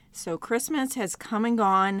So Christmas has come and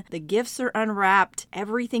gone, the gifts are unwrapped,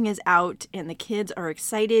 everything is out, and the kids are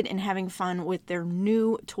excited and having fun with their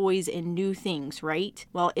new toys and new things, right?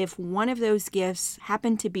 Well, if one of those gifts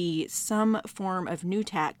happen to be some form of new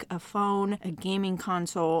tech, a phone, a gaming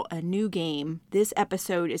console, a new game, this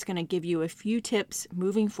episode is going to give you a few tips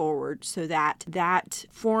moving forward so that that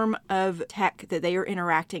form of tech that they are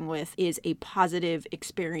interacting with is a positive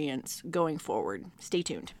experience going forward. Stay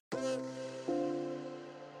tuned.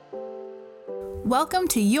 Welcome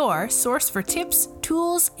to your source for tips,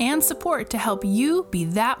 tools, and support to help you be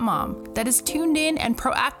that mom that is tuned in and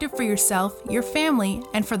proactive for yourself, your family,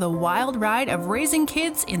 and for the wild ride of raising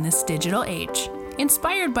kids in this digital age.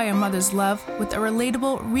 Inspired by a mother's love with a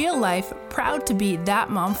relatable, real-life, proud to be that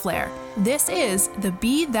mom flair. This is the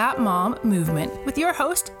Be That Mom movement with your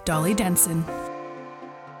host, Dolly Denson.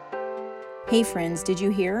 Hey friends, did you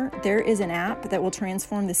hear? There is an app that will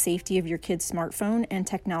transform the safety of your kid's smartphone and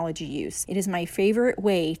technology use. It is my favorite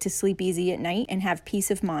way to sleep easy at night and have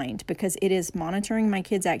peace of mind because it is monitoring my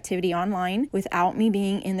kids' activity online without me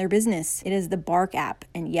being in their business. It is the Bark app,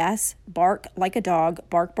 and yes, bark like a dog,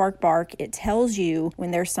 bark, bark, bark. It tells you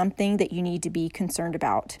when there's something that you need to be concerned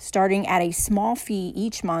about. Starting at a small fee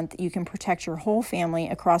each month, you can protect your whole family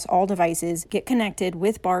across all devices. Get connected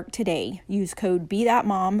with Bark today. Use code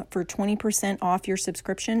BeThatMom for 20% off your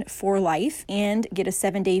subscription for life and get a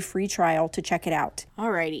 7-day free trial to check it out.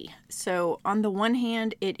 Alrighty, so on the one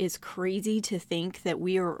hand, it is crazy to think that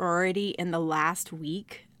we are already in the last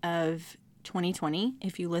week of 2020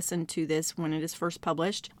 if you listen to this when it is first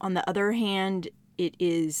published. On the other hand, it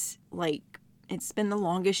is like it's been the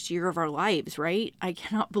longest year of our lives, right? I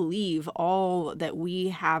cannot believe all that we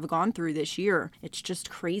have gone through this year. It's just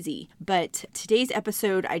crazy. But today's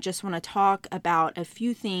episode, I just want to talk about a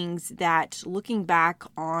few things that, looking back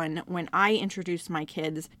on when I introduced my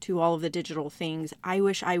kids to all of the digital things, I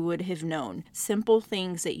wish I would have known. Simple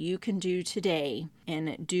things that you can do today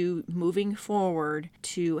and do moving forward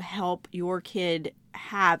to help your kid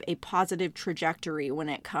have a positive trajectory when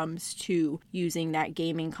it comes to using that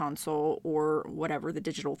gaming console or whatever the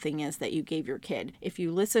digital thing is that you gave your kid. If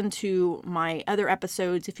you listen to my other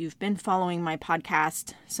episodes, if you've been following my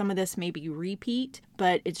podcast, some of this may be repeat,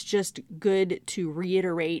 but it's just good to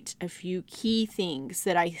reiterate a few key things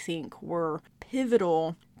that I think were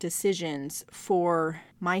pivotal decisions for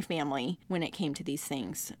my family when it came to these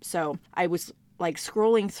things. So I was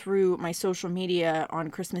scrolling through my social media on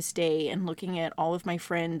Christmas Day and looking at all of my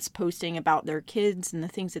friends posting about their kids and the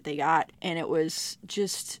things that they got. And it was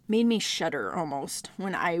just made me shudder almost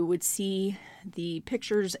when I would see the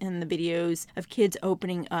pictures and the videos of kids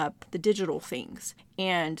opening up the digital things.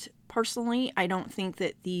 And personally, I don't think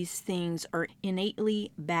that these things are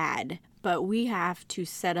innately bad, but we have to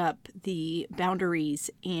set up the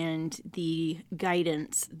boundaries and the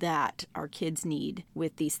guidance that our kids need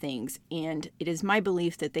with these things. And it is my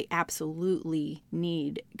belief that they absolutely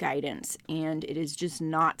need guidance, and it is just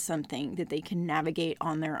not something that they can navigate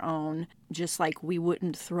on their own, just like we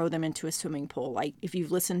wouldn't throw them into a swimming pool. Like, if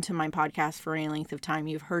you've listened to my podcast for any length of time,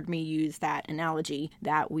 you've heard me use that analogy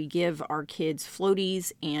that we give our kids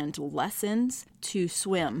floaties and lessons to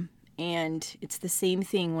swim. And it's the same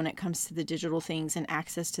thing when it comes to the digital things and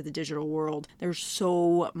access to the digital world. There's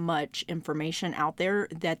so much information out there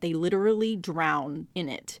that they literally drown in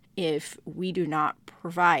it if we do not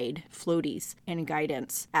provide floaties and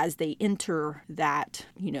guidance as they enter that,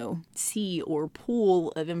 sea or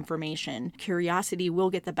pool of information. Curiosity will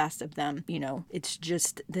get the best of them. It's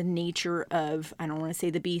just the nature of, I don't want to say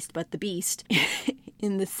the beast, but the beast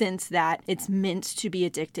in the sense that it's meant to be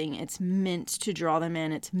addicting. It's meant to draw them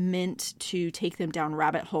in. It's meant to take them down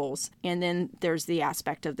rabbit holes. And then there's the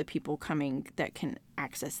aspect of the people coming that can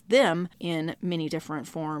access them in many different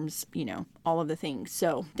forms, all of the things.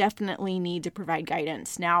 So definitely need to provide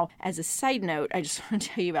guidance. Now, as a side note, I just want to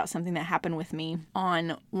tell you about something that happened with me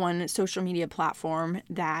on one social media platform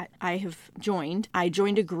that I have joined. I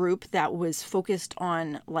joined a group that was focused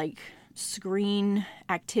on screen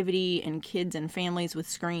activity and kids and families with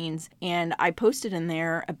screens. And I posted in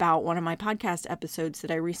there about one of my podcast episodes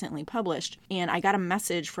that I recently published. And I got a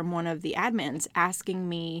message from one of the admins asking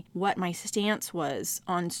me what my stance was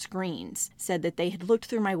on screens. Said that they had looked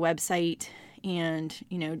through my website and,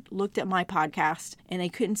 looked at my podcast and they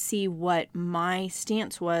couldn't see what my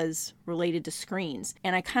stance was related to screens.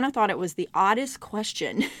 And I kind of thought it was the oddest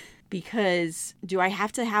question because do I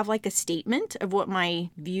have to have a statement of what my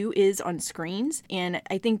view is on screens? And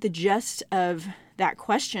I think the gist of that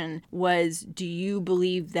question was, do you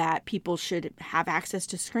believe that people should have access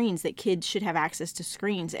to screens, that kids should have access to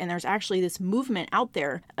screens? And there's actually this movement out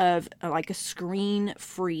there of like a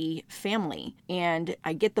screen-free family. And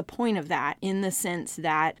I get the point of that in the sense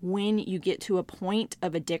that when you get to a point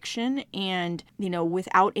of addiction and,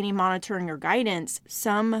 without any monitoring or guidance,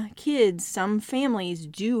 some kids, some families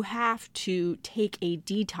do have to take a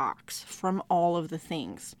detox from all of the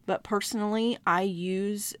things. But personally, I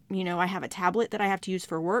use, I have a tablet that I have to use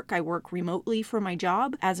for work. I work remotely for my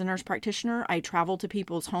job as a nurse practitioner. I travel to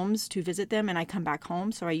people's homes to visit them and I come back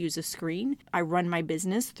home, so I use a screen. I run my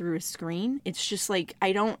business through a screen. It's just like,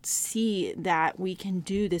 I don't see that we can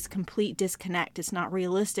do this complete disconnect. It's not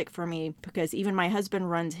realistic for me because even my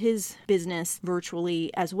husband runs his business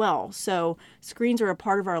virtually as well. So screens are a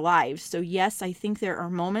part of our lives. So yes, I think there are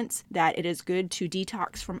moments that it is good to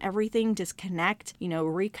detox from everything, disconnect,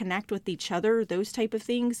 reconnect with each other, those type of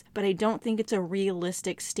things. But I don't think it's a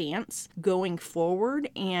realistic stance going forward.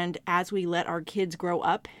 And as we let our kids grow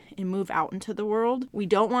up and move out into the world, we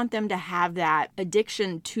don't want them to have that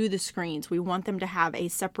addiction to the screens. We want them to have a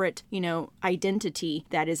separate, identity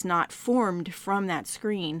that is not formed from that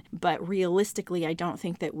screen. But realistically, I don't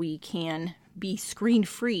think that we can be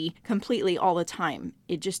screen-free completely all the time.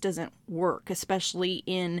 It just doesn't work, especially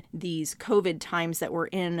in these COVID times that we're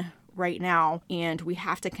in right now, and we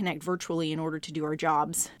have to connect virtually in order to do our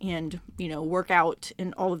jobs and, work out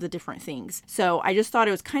and all of the different things. So I just thought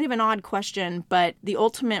it was kind of an odd question, but the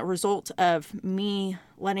ultimate result of me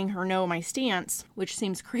letting her know my stance, which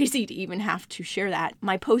seems crazy to even have to share that,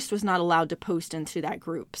 my post was not allowed to post into that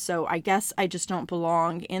group. So I guess I just don't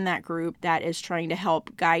belong in that group that is trying to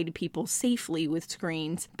help guide people safely with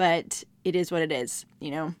screens, but it is what it is.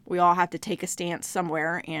 We all have to take a stance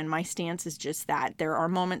somewhere, and my stance is just that. There are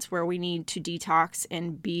moments where we need to detox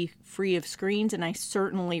and be free of screens, and I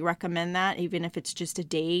certainly recommend that, even if it's just a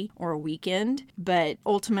day or a weekend. But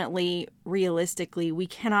ultimately, realistically, we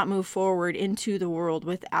cannot move forward into the world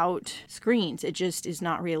without screens. It just is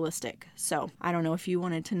not realistic. So I don't know if you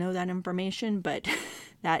wanted to know that information, but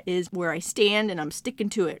that is where I stand, and I'm sticking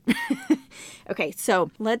to it. Okay, so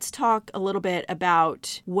let's talk a little bit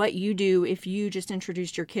about what you do if you just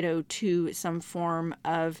introduced your kiddo to some form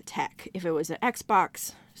of tech. If it was an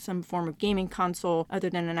Xbox, some form of gaming console other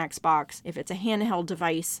than an Xbox, if it's a handheld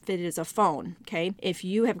device, if it is a phone, okay? If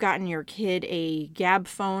you have gotten your kid a Gab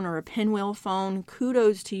phone or a Pinwheel phone,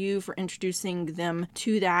 kudos to you for introducing them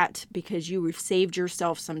to that because you have saved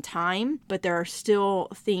yourself some time, but there are still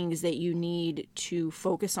things that you need to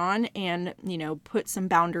focus on and, put some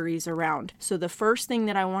boundaries around. So the first thing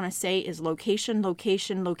that I want to say is location,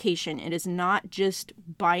 location, location. It is not just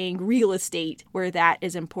buying real estate where that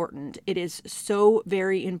is important. It is so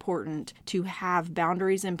very important to have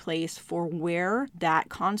boundaries in place for where that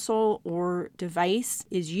console or device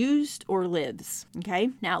is used or lives. Okay.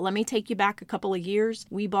 Now let me take you back a couple of years.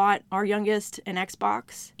 We bought our youngest an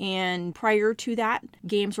Xbox, and prior to that,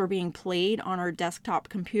 games were being played on our desktop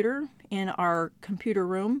computer in our computer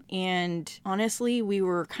room. And honestly, we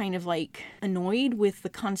were kind of like annoyed with the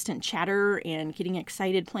constant chatter and getting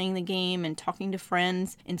excited playing the game and talking to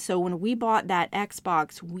friends. And so when we bought that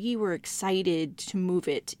Xbox, we were excited to move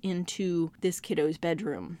it into this kiddo's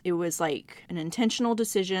bedroom. It was like an intentional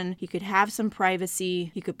decision. He could have some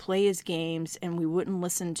privacy, he could play his games, and we wouldn't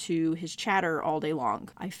listen to his chatter all day long.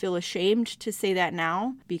 I feel ashamed to say that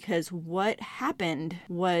now because what happened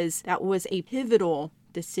was that was a pivotal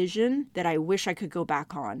decision that I wish I could go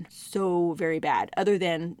back on so very bad, other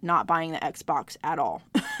than not buying the Xbox at all.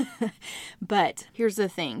 But here's the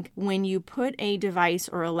thing. When you put a device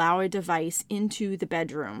or allow a device into the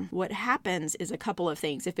bedroom, what happens is a couple of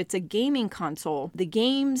things. If it's a gaming console, the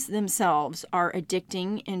games themselves are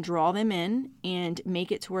addicting and draw them in and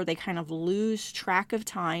make it to where they kind of lose track of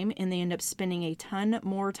time, and they end up spending a ton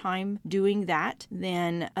more time doing that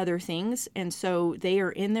than other things. And so they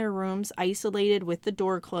are in their rooms isolated with the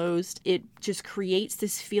door closed. It just creates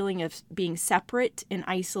this feeling of being separate and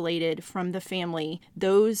isolated from the family.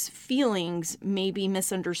 Those feelings may be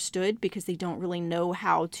misunderstood because they don't really know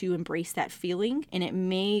how to embrace that feeling, and it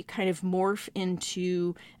may kind of morph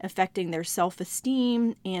into affecting their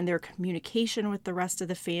self-esteem and their communication with the rest of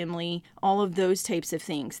the family, all of those types of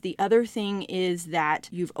things. The other thing is that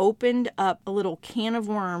you've opened up a little can of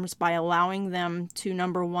worms by allowing them to,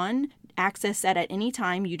 number one, access that at any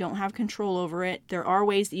time. You don't have control over it. There are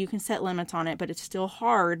ways that you can set limits on it, but it's still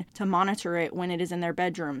hard to monitor it when it is in their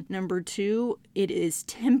bedroom. Number two, it is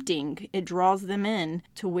tempting. It draws them in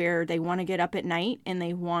to where they want to get up at night and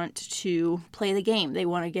they want to play the game. They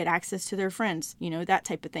want to get access to their friends, that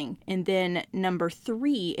type of thing. And then number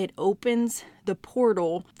three, it opens the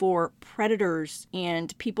portal for predators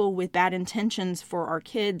and people with bad intentions for our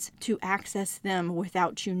kids to access them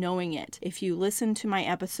without you knowing it. If you listen to my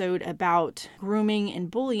episode about grooming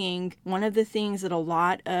and bullying, one of the things that a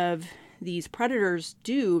lot of these predators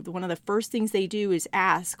do, one of the first things they do is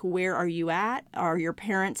ask, where are you at? Are your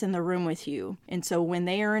parents in the room with you? And so when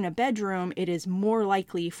they are in a bedroom, it is more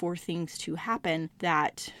likely for things to happen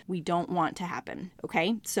that we don't want to happen.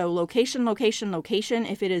 Okay, so location.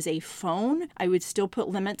 If it is a phone, I would still put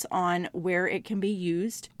limits on where it can be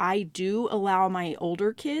used. I do allow my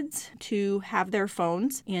older kids to have their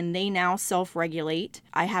phones, and they now self-regulate.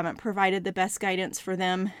 I haven't provided the best guidance for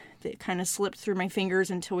them. It kind of slipped through my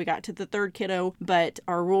fingers until we got to the third kiddo, but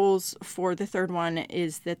our rules for the third one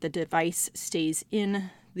is that the device stays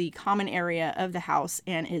in the common area of the house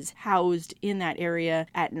and is housed in that area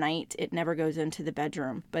at night. It never goes into the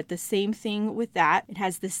bedroom. But the same thing with that. It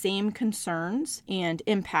has the same concerns and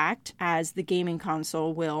impact as the gaming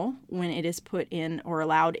console will when it is put in or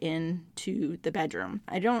allowed into the bedroom.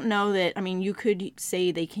 I don't know that, you could say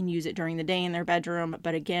they can use it during the day in their bedroom,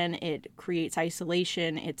 but again, it creates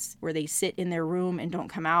isolation. It's where they sit in their room and don't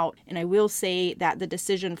come out. And I will say that the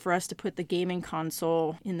decision for us to put the gaming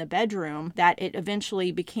console in the bedroom, that it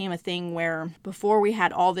eventually became a thing where before we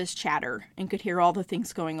had all this chatter and could hear all the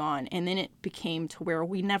things going on, and then it became to where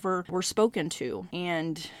we never were spoken to,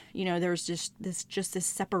 and there's just this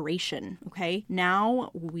separation. Okay,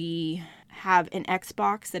 now we have an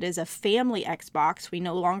Xbox that is a family Xbox. We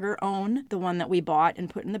no longer own the one that we bought and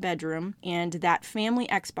put in the bedroom, and that family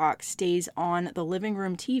Xbox stays on the living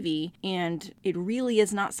room TV, and it really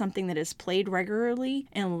is not something that is played regularly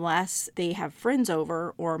unless they have friends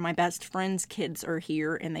over or my best friend's kids are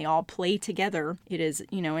here and they all play together. It is,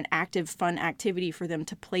 an active, fun activity for them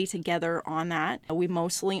to play together on that. We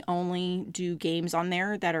mostly only do games on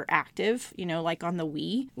there that are active, like on the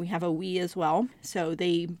Wii. We have a Wii as well. So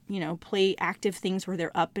they, play active things where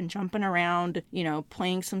they're up and jumping around,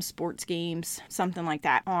 playing some sports games, something like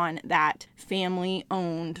that on that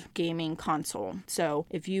family-owned gaming console. So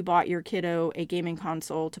if you bought your kiddo a gaming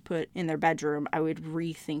console to put in their bedroom, I would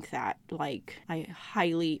rethink that. I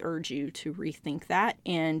highly urge you to rethink that.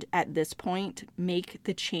 And at this point, make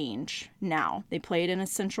the change now. They play it in a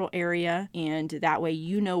central area, and that way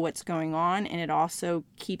you know what's going on, and it also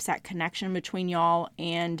keeps that connection between y'all,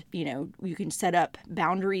 and you can set up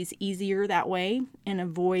boundaries easier that way and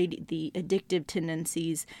avoid the addictive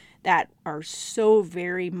tendencies that are so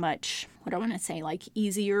very much,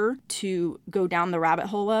 easier to go down the rabbit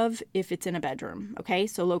hole of if it's in a bedroom. Okay,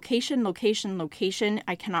 so location.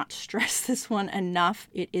 I cannot stress this one enough.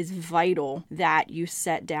 It is vital that you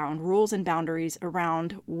set down rules and boundaries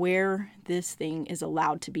around where this thing is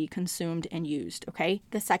allowed to be consumed and used. Okay,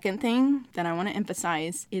 the second thing that I want to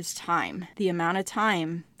emphasize is time. The amount of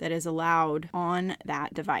time that is allowed on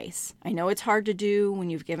that device. I know it's hard to do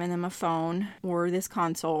when you've given them a phone or this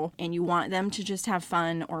console and you want them to just have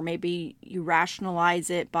fun, or maybe you rationalize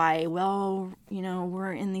it by,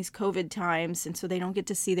 we're in these COVID times and so they don't get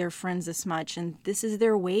to see their friends as much, and this is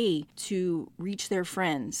their way to reach their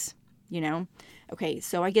friends, Okay,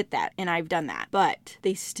 so I get that, and I've done that, but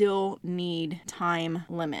they still need time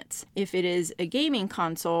limits. If it is a gaming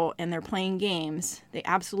console and they're playing games, they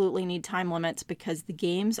absolutely need time limits because the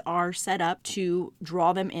games are set up to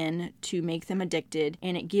draw them in, to make them addicted,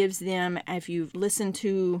 and it gives them, if you've listened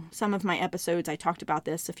to some of my episodes, I talked about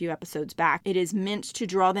this a few episodes back, it is meant to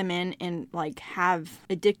draw them in and have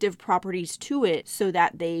addictive properties to it so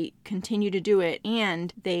that they continue to do it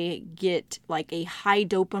and they get a high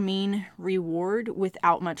dopamine reward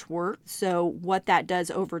without much work. So what that does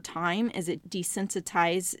over time is it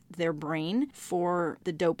desensitizes their brain for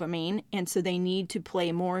the dopamine, and so they need to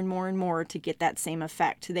play more and more and more to get that same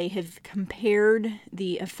effect. They have compared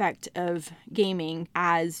the effect of gaming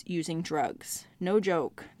as using drugs. No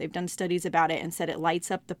joke. They've done studies about it and said it lights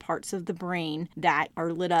up the parts of the brain that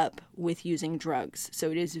are lit up with using drugs. So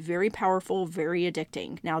it is very powerful, very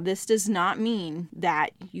addicting. Now, this does not mean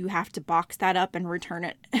that you have to box that up and return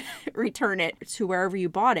it to wherever you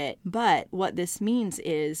bought it. But what this means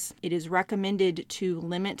is it is recommended to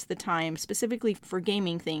limit the time, specifically for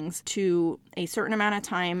gaming things, to a certain amount of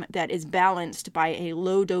time that is balanced by a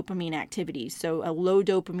low dopamine activity. So a low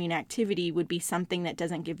dopamine activity would be something that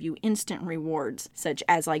doesn't give you instant reward. rewards, such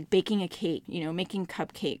as like baking a cake, making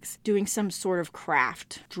cupcakes, doing some sort of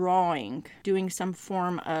craft, drawing, doing some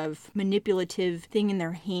form of manipulative thing in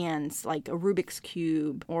their hands, like a Rubik's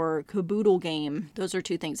Cube or Caboodle game. Those are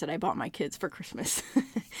two things that I bought my kids for Christmas.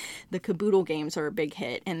 The Caboodle games are a big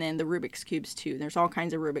hit, and then the Rubik's Cubes too. There's all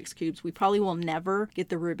kinds of Rubik's Cubes. We probably will never get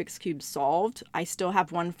the Rubik's Cube solved. I still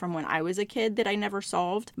have one from when I was a kid that I never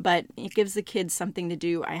solved, but it gives the kids something to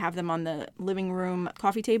do. I have them on the living room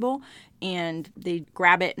coffee table, and they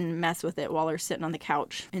grab it and mess with it while they're sitting on the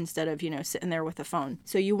couch instead of, sitting there with a phone.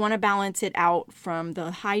 So you want to balance it out from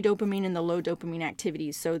the high dopamine and the low dopamine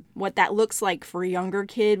activities. So what that looks like for a younger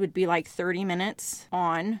kid would be like 30 minutes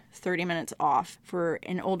on, 30 minutes off. For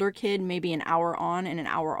an older kid, maybe an hour on and an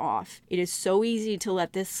hour off. It is so easy to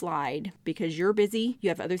let this slide because you're busy, you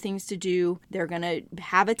have other things to do. They're going to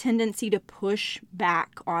have a tendency to push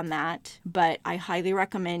back on that, but I highly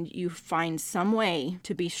recommend you find some way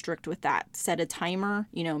to be strict with that. Set a timer,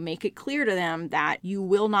 make it clear to them that you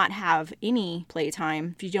will not have any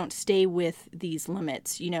playtime if you don't stay with these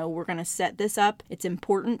limits. We're going to set this up. It's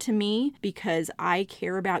important to me because I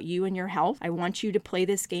care about you and your health. I want you to play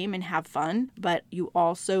this game and have fun, but you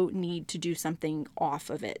also need to do something off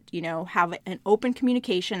of it. Have an open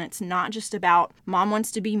communication. It's not just about mom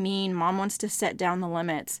wants to be mean, mom wants to set down the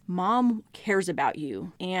limits. Mom cares about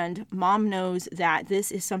you, and mom knows that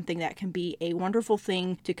this is something that can be a wonderful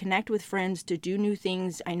thing to connect with friends, to do new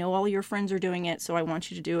things. I know all your friends are doing it, so I want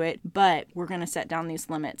you to do it, but we're going to set down these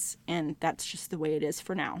limits, and that's just the way it is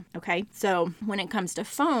for now, okay? So when it comes to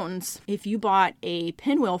phones, if you bought a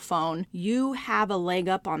Pinwheel phone, you have a leg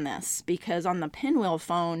up on this because on the Pinwheel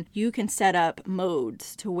phone, you can set up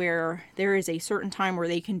modes to where there is a certain time where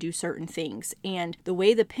they can do certain things. And the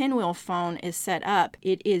way the Pinwheel phone is set up,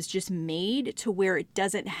 it is just made to where it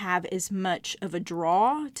doesn't have as much of a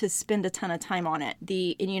draw to spend a ton of time on it.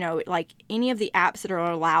 Like any of the apps that are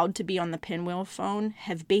allowed to be on the Pinwheel phone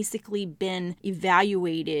have basically been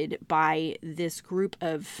evaluated by this group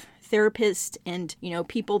of therapists and,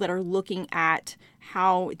 people that are looking at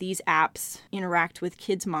how these apps interact with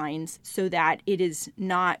kids' minds so that it is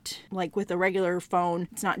not like with a regular phone,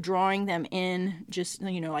 it's not drawing them in just,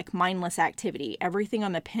 like mindless activity. Everything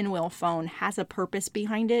on the Pinwheel phone has a purpose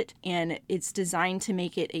behind it, and it's designed to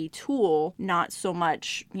make it a tool, not so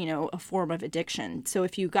much, a form of addiction. So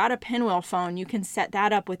if you got a Pinwheel phone, you can set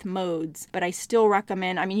that up with modes, but I still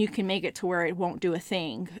recommend, you can make it to where it won't do a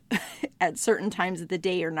thing at certain times of the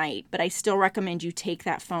day or night, but I still recommend you take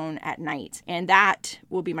that phone at night. And that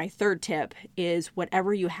will be my third tip is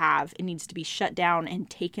whatever you have, it needs to be shut down and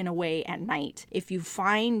taken away at night. If you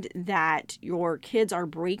find that your kids are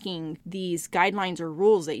breaking these guidelines or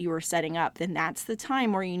rules that you are setting up, then that's the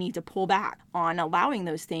time where you need to pull back on allowing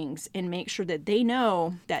those things and make sure that they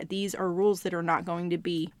know that these are rules that are not going to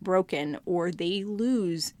be broken or they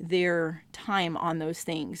lose their time on those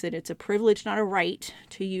things, that it's a privilege, not a right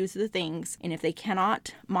to use the things. And if they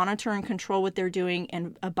cannot monitor and control what they're doing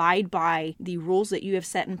and abide by the rules that you have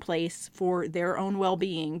set in place for their own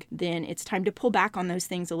well-being, then it's time to pull back on those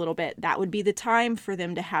things a little bit. That would be the time for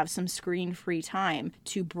them to have some screen-free time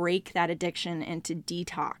to break that addiction and to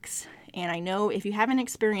detox. And I know if you haven't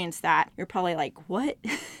experienced that, you're probably like, what?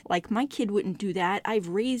 Like, my kid wouldn't do that. I've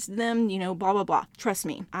raised them, blah, blah, blah. Trust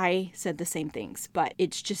me, I said the same things, but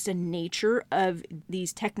it's just a nature of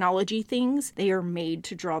these technology things. They are made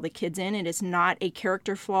to draw the kids in. It is not a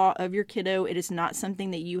character flaw of your kiddo. It is not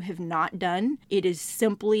something that you have not done. It is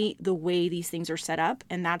simply the way these things are set up.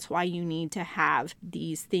 And that's why you need to have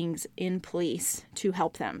these things in place to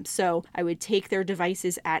help them. So I would take their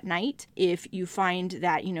devices at night. If you find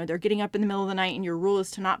that, they're getting up in the middle of the night and your rule is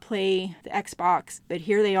to not play the Xbox, but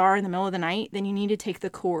here they are in the middle of the night, then you need to take the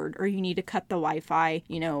cord or you need to cut the Wi-Fi,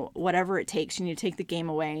 whatever it takes, you need to take the game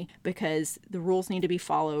away because the rules need to be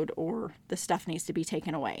followed or the stuff needs to be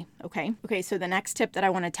taken away. Okay, so the next tip that I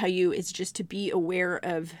want to tell you is just to be aware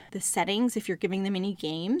of the settings. If you're giving them any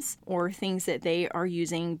games or things that they are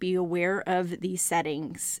using, be aware of these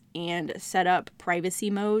settings and set up privacy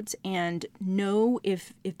modes and know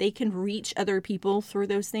if they can reach other people through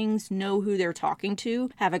those things, know who they're talking to,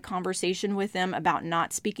 have a conversation with them about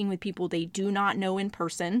not speaking with people they do not know in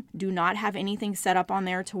person, do not have anything set up on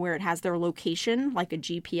there to where it has their location, like a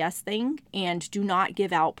GPS thing, and do not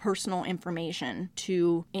give out personal information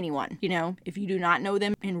to anyone. If you do not know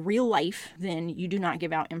them in real life, then you do not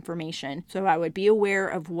give out information. So I would be aware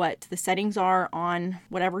of what the settings are on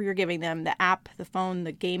whatever you're giving them, the app, the phone,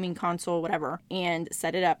 the gaming console, whatever, and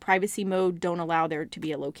set it up. Privacy mode, don't allow there to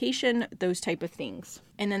be a location, those type of things.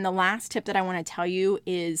 And then the last tip that I want to tell you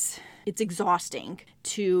is it's exhausting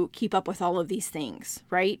to keep up with all of these things,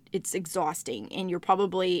 right? It's exhausting. And you're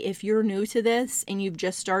probably, if you're new to this and you've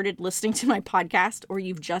just started listening to my podcast, or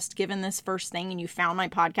you've just given this first thing and you found my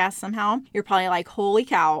podcast somehow, you're probably like, holy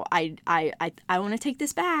cow, I want to take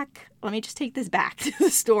this back. Let me just take this back to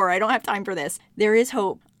the store. I don't have time for this. There is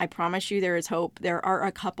hope. I promise you there is hope. There are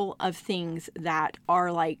a couple of things that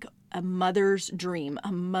are like a mother's dream,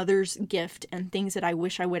 a mother's gift, and things that I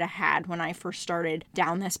wish I would have had when I first started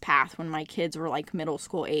down this path when my kids were like middle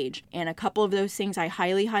school age. And a couple of those things I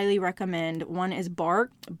highly, highly recommend. One is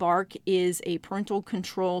Bark. Bark is a parental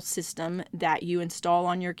control system that you install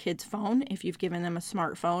on your kid's phone if you've given them a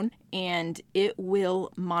smartphone, and it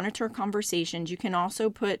will monitor conversations. You can also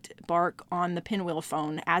put Bark on the Pinwheel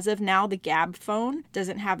phone. As of now, the Gab phone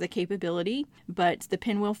doesn't have the capability, but the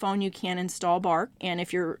Pinwheel phone, you can install Bark. And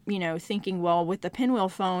if you're, thinking, well, with the Pinwheel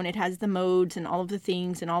phone, it has the modes and all of the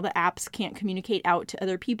things, and all the apps can't communicate out to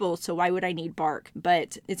other people, so why would I need Bark?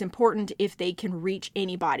 But it's important if they can reach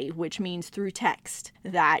anybody, which means through text,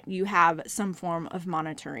 that you have some form of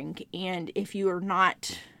monitoring. And if you are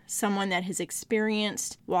not someone that has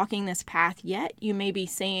experienced walking this path yet, you may be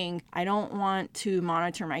saying, I don't want to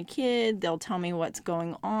monitor my kid. They'll tell me what's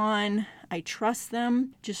going on. I trust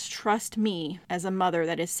them. Just trust me as a mother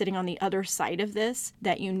that is sitting on the other side of this,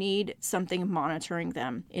 that you need something monitoring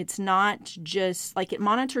them. It's not just like it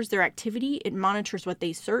monitors their activity. It monitors what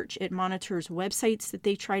they search. It monitors websites that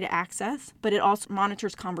they try to access, but it also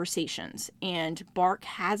monitors conversations. And Bark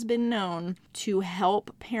has been known to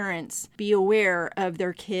help parents be aware of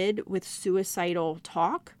their kid with suicidal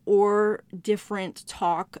talk or different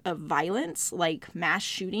talk of violence, like mass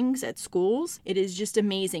shootings at schools. It is just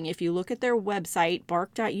amazing. If you look at their website,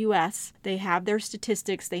 bark.us, they have their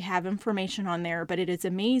statistics, they have information on there, but it is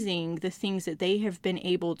amazing the things that they have been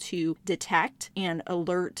able to detect and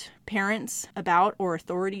alert parents about or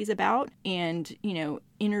authorities about, and,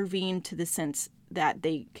 intervene to the sense that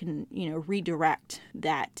they can, redirect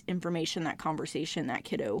that information, that conversation, that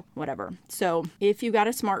kiddo, whatever. So if you got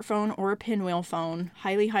a smartphone or a Pinwheel phone,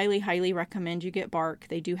 highly, highly, highly recommend you get Bark.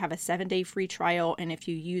 They do have a 7-day free trial. And if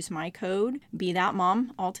you use my code, Be That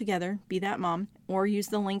Mom, all together, Be That Mom, or use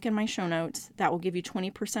the link in my show notes, that will give you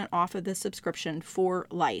 20% off of the subscription for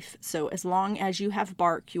life. So as long as you have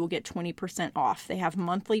Bark, you will get 20% off. They have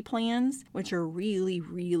monthly plans, which are really,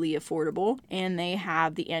 really affordable. And they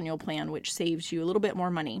have the annual plan, which saves you a little bit more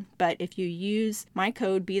money. But if you use my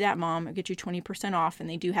code, Be That Mom, it'll get you 20% off. And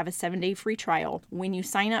they do have a 7-day free trial. When you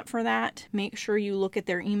sign up for that, make sure you look at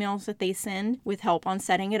their emails that they send with help on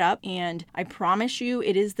setting it up. And I promise you,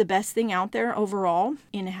 it is the best thing out there overall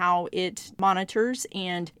in how it monitors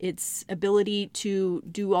and its ability to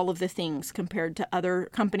do all of the things compared to other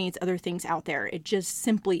companies, other things out there. It just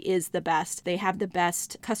simply is the best. They have the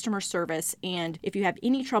best customer service. And if you have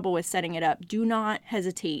any trouble with setting it up, do not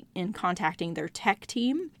hesitate in contacting their tech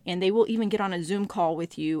team. And they will even get on a Zoom call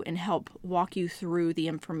with you and help walk you through the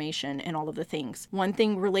information and all of the things. One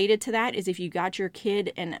thing related to that is if you got your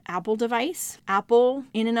kid an Apple device, Apple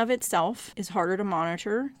in and of itself is harder to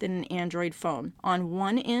monitor than an Android phone. On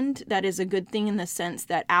one end, that is a good thing in the sense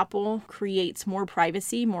that Apple creates more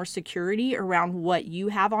privacy, more security around what you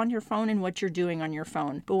have on your phone and what you're doing on your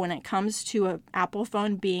phone. But when it comes to an Apple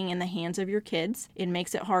phone being in the hands of your kids, it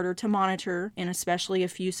makes it harder to monitor, and especially a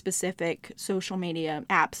few specific social media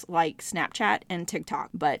apps like Snapchat and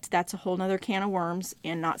TikTok. But that's a whole nother can of worms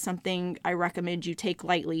and not something I recommend you take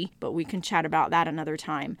lightly, but we can chat about that another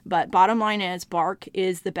time. But bottom line is, Bark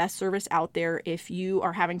is the best service out there. If you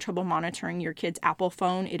are having trouble monitoring your kid's Apple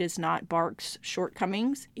phone, it is not Bark's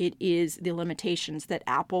shortcomings. It is the limitations that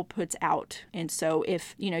Apple puts out. And so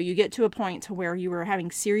if, you get to a point to where you are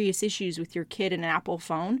having serious issues with your kid and an Apple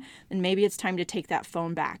phone, then maybe it's time to take that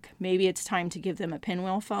phone back. Maybe it's time to give them a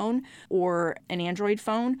Pinwheel phone or an Android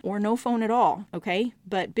phone or no phone at all, okay?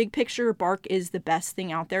 But big picture, Bark is the best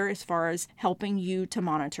thing out there as far as helping you to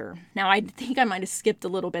monitor. Now, I think I might have skipped a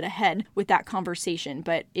little bit ahead with that conversation,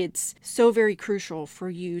 but it's so very crucial for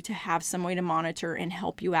you to have some way to monitor and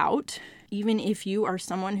help you out. Even if you are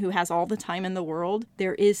someone who has all the time in the world,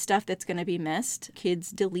 there is stuff that's going to be missed. Kids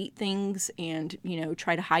delete things and,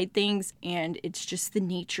 try to hide things. And it's just the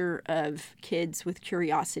nature of kids with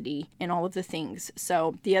curiosity and all of the things.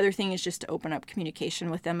 So the other thing is just to open up communication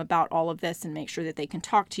with them about all of this and make sure that they can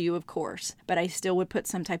talk to you, of course. But I still would put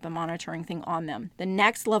some type of monitoring thing on them. The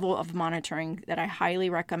next level of monitoring that I highly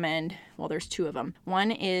recommend, well, there's two of them.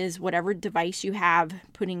 One is whatever device you have,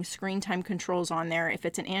 putting screen time controls on there. If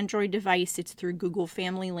it's an Android device, device, it's through Google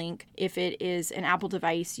Family Link. If it is an Apple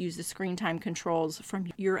device, use the screen time controls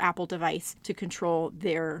from your Apple device to control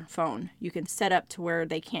their phone. You can set up to where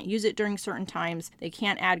they can't use it during certain times. They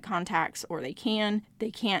can't add contacts, or they can.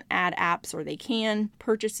 They can't add apps, or they can.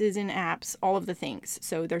 Purchases in apps, all of the things.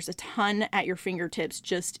 So there's a ton at your fingertips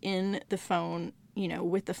just in the phone,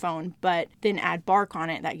 with the phone, but then add Bark on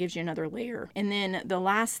it. That gives you another layer. And then the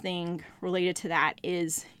last thing related to that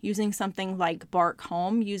is using something like Bark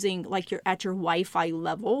Home, using like you're at your Wi-Fi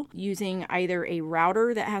level, using either a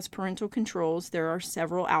router that has parental controls. There are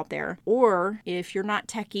several out there. Or if you're not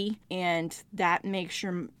techie and that makes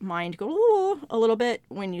your mind go a little bit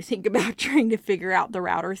when you think about trying to figure out the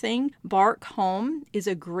router thing, Bark Home is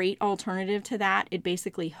a great alternative to that. It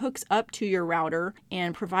basically hooks up to your router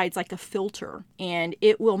and provides like a filter, and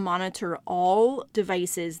it will monitor all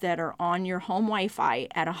devices that are on your home Wi-Fi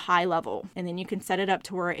at a high level. And then you can set it up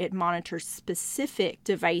to where it monitors specific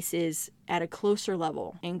devices at a closer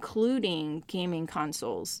level, including gaming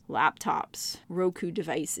consoles, laptops, Roku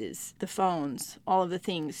devices, the phones, all of the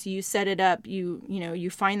things. You set it up, you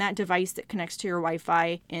find that device that connects to your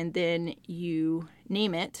Wi-Fi, and then you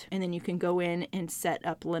name it, and then you can go in and set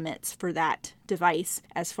up limits for that device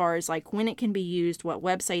as far as like when it can be used, what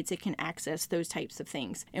websites it can access, those types of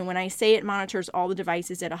things. And when I say it monitors all the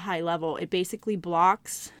devices at a high level, it basically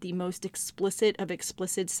blocks the most explicit of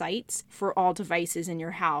explicit sites for all devices in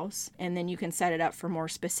your house. And then you can set it up for more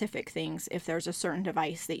specific things if there's a certain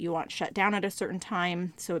device that you want shut down at a certain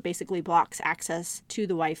time. So it basically blocks access to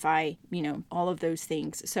the Wi-Fi, all of those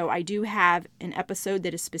things. So I do have an episode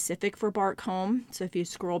that is specific for Bark Home. So if you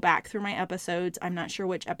scroll back through my episodes, I'm not sure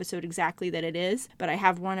which episode exactly that it is, but I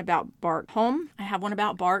have one about Bark Home. I have one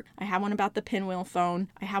about Bark. I have one about the Pinwheel phone.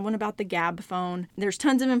 I have one about the Gab phone. There's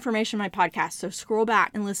tons of information in my podcast, so scroll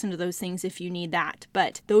back and listen to those things if you need that.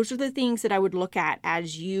 But those are the things that I would look at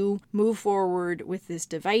as you move forward with this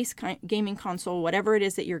device, gaming console, whatever it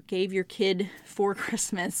is that you gave your kid for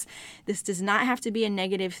Christmas. This does not have to be a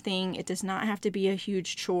negative thing. It does not have to be a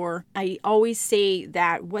huge chore. I always say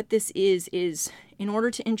that what this is in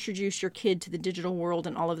order to introduce your kid to the digital world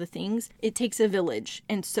and all of the things, it takes a village.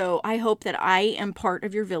 And so I hope that I am part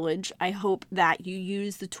of your village. I hope that you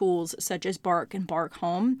use the tools such as Bark and Bark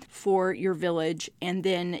Home for your village, and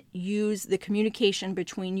then use the communication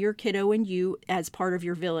between your kiddo and you as part of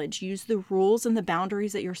your village. Use the rules and the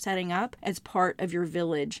boundaries that you're setting up as part of your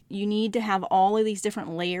village. You need to have all of these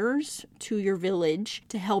different layers to your village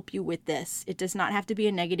to help you with this. It does not have to be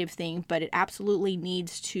a negative thing, but it absolutely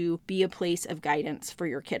needs to be a place of guidance for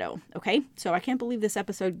your kiddo. Okay, so I can't believe this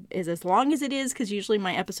episode is as long as it is, because usually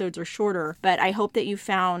my episodes are shorter, but I hope that you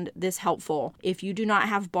found this helpful. If you do not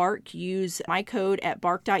have Bark, use my code at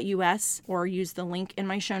bark.us or use the link in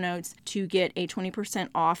my show notes to get a 20%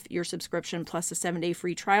 off your subscription plus a 7-day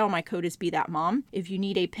free trial. My code is BeThatMom. If you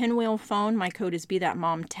need a Pinwheel phone, my code is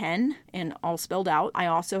BeThatMom10 and all spelled out. I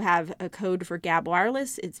also have a code for Gab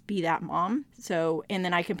Wireless. It's BeThatMom. So, and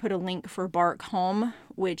then I can put a link for Bark Home,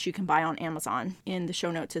 which you can buy on Amazon, in the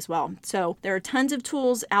show notes as well. So there are tons of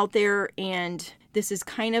tools out there, and this is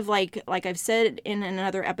kind of like I've said in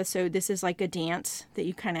another episode, this is like a dance that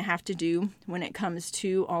you kind of have to do when it comes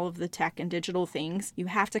to all of the tech and digital things. You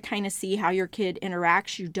have to kind of see how your kid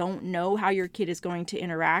interacts. You don't know how your kid is going to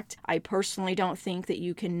interact. I personally don't think that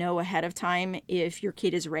you can know ahead of time if your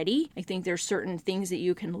kid is ready. I think there's certain things that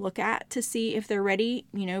you can look at to see if they're ready,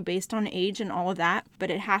 based on age and all of that.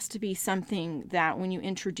 But it has to be something that when you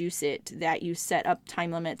introduce it, that you set up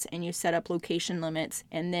time limits and you set up location limits,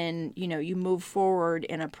 and then, you move forward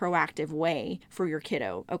in a proactive way for your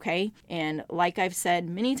kiddo, okay? And like I've said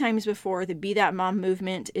many times before, the Be That Mom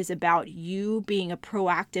movement is about you being a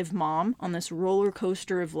proactive mom on this roller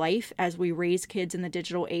coaster of life as we raise kids in the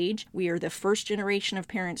digital age. We are the first generation of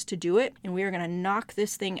parents to do it, and we are going to knock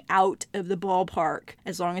this thing out of the ballpark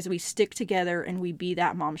as long as we stick together and we be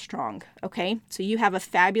that mom strong, okay? So you have a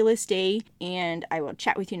fabulous day, and I will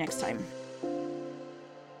chat with you next time.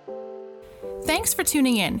 Thanks for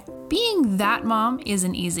tuning in. Being that mom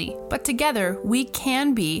isn't easy, but together we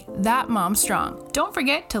can be that mom strong. Don't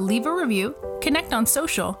forget to leave a review, connect on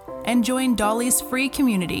social, and join Dolly's free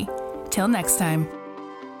community. Till next time.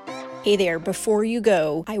 Hey there, before you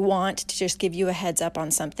go, I want to just give you a heads up on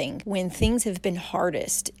something. When things have been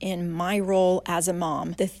hardest in my role as a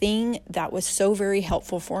mom, the thing that was so very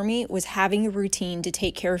helpful for me was having a routine to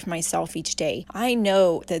take care of myself each day. I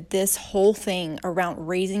know that this whole thing around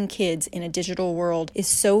raising kids in a digital world is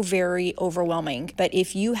so very overwhelming, but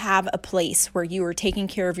if you have a place where you are taking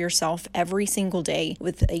care of yourself every single day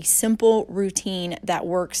with a simple routine that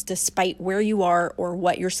works despite where you are or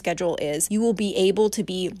what your schedule is, you will be able to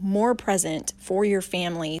be more more present for your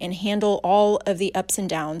family and handle all of the ups and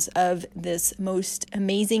downs of this most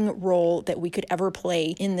amazing role that we could ever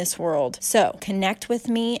play in this world. So connect with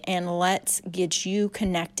me and let's get you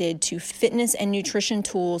connected to fitness and nutrition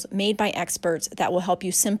tools made by experts that will help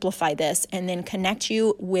you simplify this, and then connect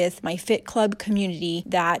you with my Fit Club community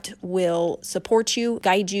that will support you,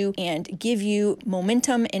 guide you, and give you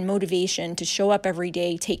momentum and motivation to show up every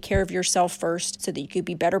day, take care of yourself first so that you could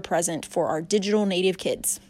be better present for our digital native kids.